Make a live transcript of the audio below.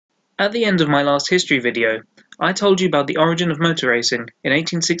At the end of my last history video, I told you about the origin of motor racing in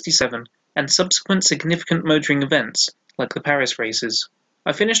 1867 and subsequent significant motoring events, like the Paris races.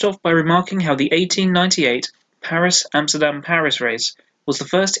 I finished off by remarking how the 1898 Paris-Amsterdam-Paris race was the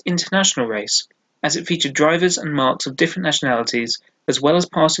first international race, as it featured drivers and marks of different nationalities, as well as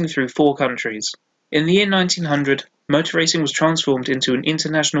passing through 4 countries. In the year 1900, motor racing was transformed into an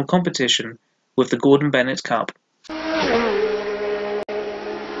international competition with the Gordon Bennett Cup.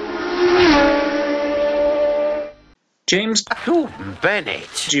 James Gordon Bennett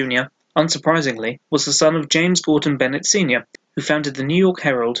Jr., unsurprisingly, was the son of James Gordon Bennett Sr., who founded the New York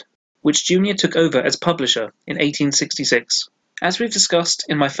Herald, which Jr. took over as publisher in 1866. As we've discussed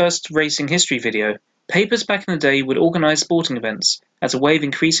in my first racing history video, papers back in the day would organize sporting events as a way of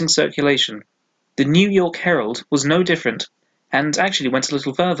increasing circulation. The New York Herald was no different, and actually went a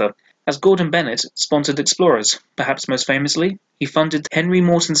little further, as Gordon Bennett sponsored explorers. Perhaps most famously, he funded Henry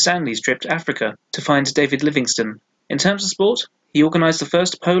Morton Stanley's trip to Africa to find David Livingstone. In terms of sport, he organized the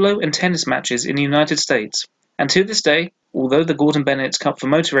first polo and tennis matches in the United States. And to this day, although the Gordon Bennett Cup for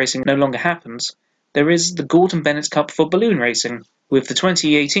motor racing no longer happens, there is the Gordon Bennett Cup for balloon racing, with the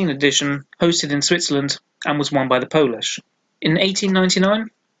 2018 edition hosted in Switzerland and was won by the Polish. In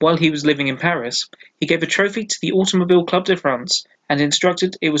 1899, while he was living in Paris, he gave a trophy to the Automobile Club de France and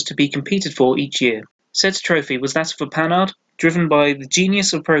instructed it was to be competed for each year. Said trophy was that of a Panhard, driven by the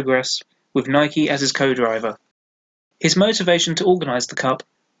genius of progress, with Nike as his co-driver. His motivation to organize the Cup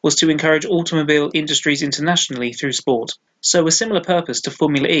was to encourage automobile industries internationally through sport, so a similar purpose to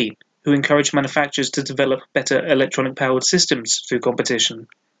Formula E, who encouraged manufacturers to develop better electronic-powered systems through competition.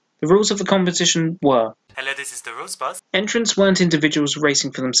 The rules of the competition were: Hello, this is the rules boss. Entrants weren't individuals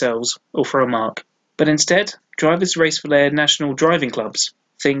racing for themselves or for a mark, but instead, drivers raced for their national driving clubs,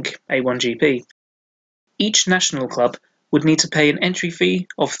 think A1GP. Each national club would need to pay an entry fee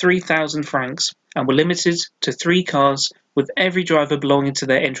of 3,000 francs and were limited to 3 cars with every driver belonging to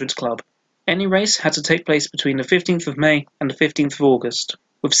their entrance club. Any race had to take place between the 15th of May and the 15th of August,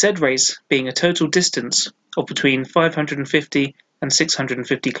 with said race being a total distance of between 550 and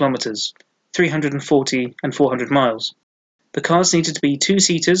 650 kilometers, 340 and 400 miles. The cars needed to be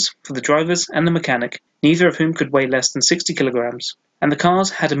 2-seaters for the drivers and the mechanic, neither of whom could weigh less than 60 kilograms, and the cars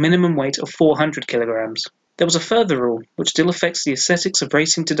had a minimum weight of 400 kilograms. There was a further rule which still affects the aesthetics of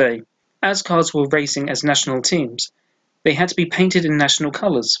racing today. As cars were racing as national teams, they had to be painted in national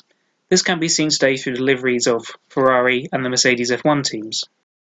colours. This can be seen today through the liveries of Ferrari and the Mercedes F1 teams.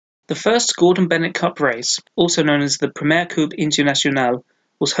 The first Gordon Bennett Cup race, also known as the Première Coupe Internationale,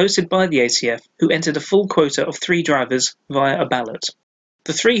 was hosted by the ACF, who entered a full quota of 3 drivers via a ballot.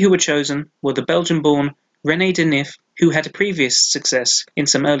 The 3 who were chosen were the Belgian-born René Denif, who had a previous success in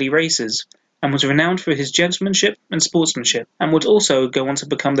some early races, and was renowned for his gentlemanship and sportsmanship, and would also go on to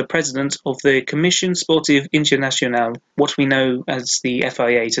become the president of the Commission Sportive Internationale, what we know as the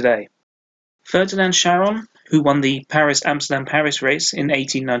FIA today. Ferdinand Charron, who won the Paris-Amsterdam-Paris race in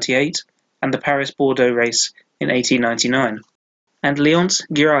 1898 and the Paris-Bordeaux race in 1899, and Léonce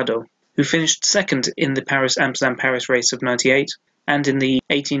Girardot, who finished second in the Paris-Amsterdam-Paris race of 98 and in the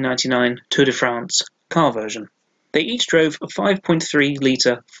 1899 Tour de France car version. They each drove a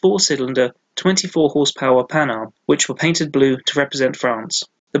 5.3-litre, 4-cylinder, 24-horsepower Panhard, which were painted blue to represent France.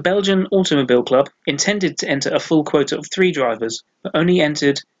 The Belgian Automobile Club intended to enter a full quota of 3 drivers, but only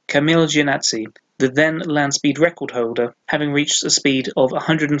entered Camille Gianazzi, the then land speed record holder, having reached a speed of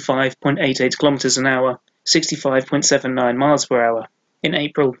 105.88 km an hour, 65.79 miles per hour, in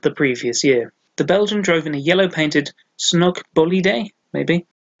April the previous year. The Belgian drove in a yellow-painted Snoek Bolide, maybe.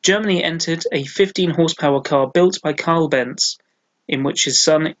 Germany entered a 15-horsepower car built by Carl Benz, in which his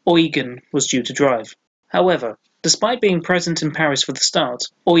son Eugen was due to drive. However, despite being present in Paris for the start,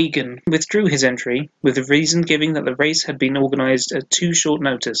 Eugen withdrew his entry, with the reason giving that the race had been organised at too short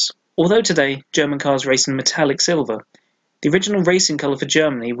notice. Although today German cars race in metallic silver, the original racing colour for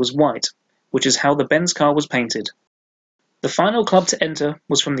Germany was white, which is how the Benz car was painted. The final club to enter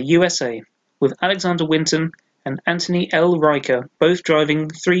was from the USA, with Alexander Winton and Anthony L. Riker both driving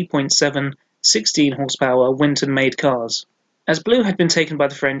 3.7 16-horsepower Winton-made cars. As blue had been taken by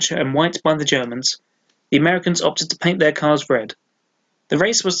the French and white by the Germans, the Americans opted to paint their cars red. The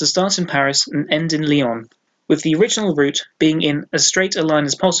race was to start in Paris and end in Lyon, with the original route being in as straight a line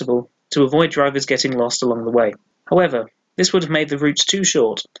as possible to avoid drivers getting lost along the way. However, this would have made the routes too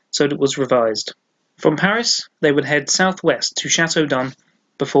short, so it was revised. From Paris, they would head southwest to Châteaudun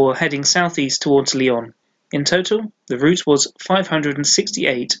before heading southeast towards Lyon. In total, the route was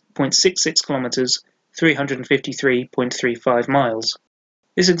 568.66 kilometers, 353.35 miles.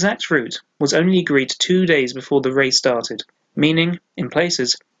 This exact route was only agreed 2 days before the race started, meaning, in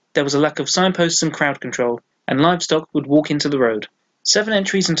places, there was a lack of signposts and crowd control, and livestock would walk into the road. 7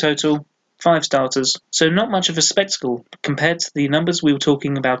 entries in total, 5 starters, so not much of a spectacle compared to the numbers we were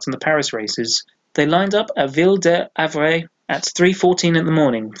talking about in the Paris races. They lined up at Ville d'Avray at 3:14 in the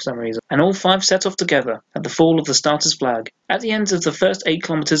morning for some reason, and all 5 set off together at the fall of the starter's flag. At the end of the first 8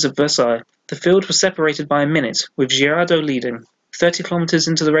 kilometres of Versailles, the field was separated by a minute, with Girardot leading. 30 kilometres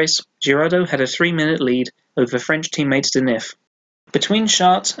into the race, Girardot had a 3-minute lead over French teammate Denif. Between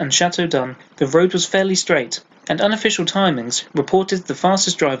Chartres and Châteaudun, the road was fairly straight, and unofficial timings reported the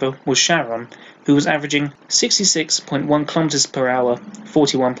fastest driver was Charon, who was averaging 66.1 km per hour,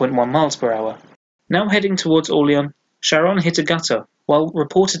 41.1 miles per hour. Now heading towards Orléans, Charon hit a gutter while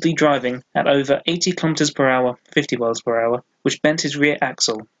reportedly driving at over 80 km per hour, 50 miles per hour, which bent his rear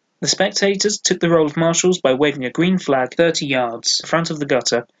axle. The spectators took the role of marshals by waving a green flag 30 yards in front of the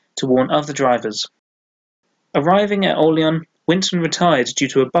gutter to warn other drivers. Arriving at Orléans, Winton retired due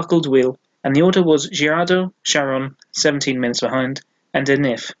to a buckled wheel, and the order was Girardot, Charon, 17 minutes behind, and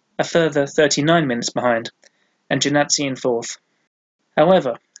Denif, a further 39 minutes behind, and Genatzi in 4th.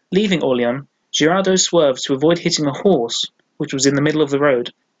 However, leaving Orléans, Girardot swerved to avoid hitting a horse, which was in the middle of the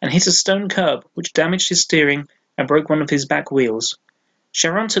road, and hit a stone curb, which damaged his steering and broke one of his back wheels.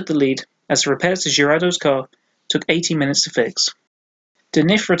 Charon took the lead, as the repairs to Girardot's car took 80 minutes to fix.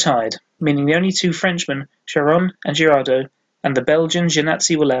 Denif retired, meaning the only 2 Frenchmen, Charon and Girardot, and the Belgian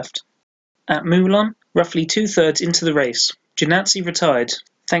Genatzi were left. At Moulins, roughly 2/3 into the race, Genatzi retired,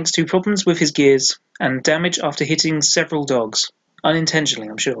 thanks to problems with his gears and damage after hitting several dogs. Unintentionally,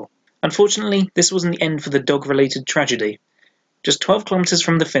 I'm sure. Unfortunately, this wasn't the end for the dog-related tragedy. Just 12 kilometres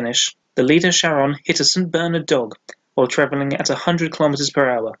from the finish, the leader Charon hit a St. Bernard dog while travelling at 100 km per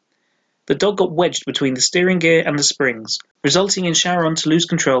hour. The dog got wedged between the steering gear and the springs, resulting in Charon to lose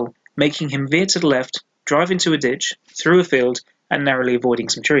control, making him veer to the left, drive into a ditch, through a field, and narrowly avoiding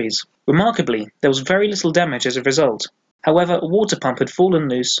some trees. Remarkably, there was very little damage as a result. However, a water pump had fallen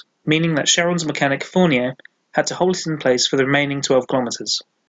loose, meaning that Charon's mechanic Fournier had to hold it in place for the remaining 12 kilometres.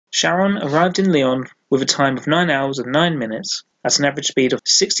 Charon arrived in Lyon with a time of 9 hours and 9 minutes at an average speed of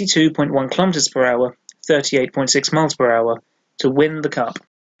 62.1 km per hour, 38.6 miles per hour, to win the cup.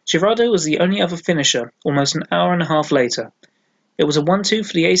 Girardot was the only other finisher almost an hour and a half later. It was a 1-2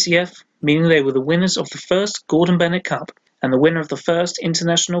 for the ACF, meaning they were the winners of the first Gordon Bennett Cup and the winner of the first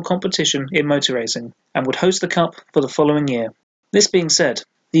international competition in motor racing, and would host the cup for the following year. This being said,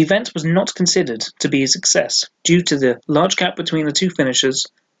 the event was not considered to be a success due to the large gap between the 2 finishers,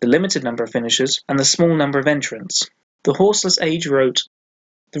 the limited number of finishers, and the small number of entrants. The Horseless Age wrote,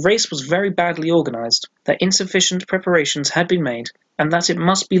 "The race was very badly organised, that insufficient preparations had been made, and that it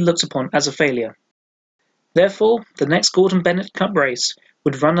must be looked upon as a failure. Therefore, the next Gordon Bennett Cup race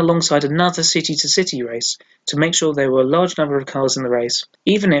would run alongside another city-to-city race to make sure there were a large number of cars in the race,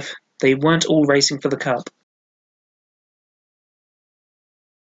 even if they weren't all racing for the cup.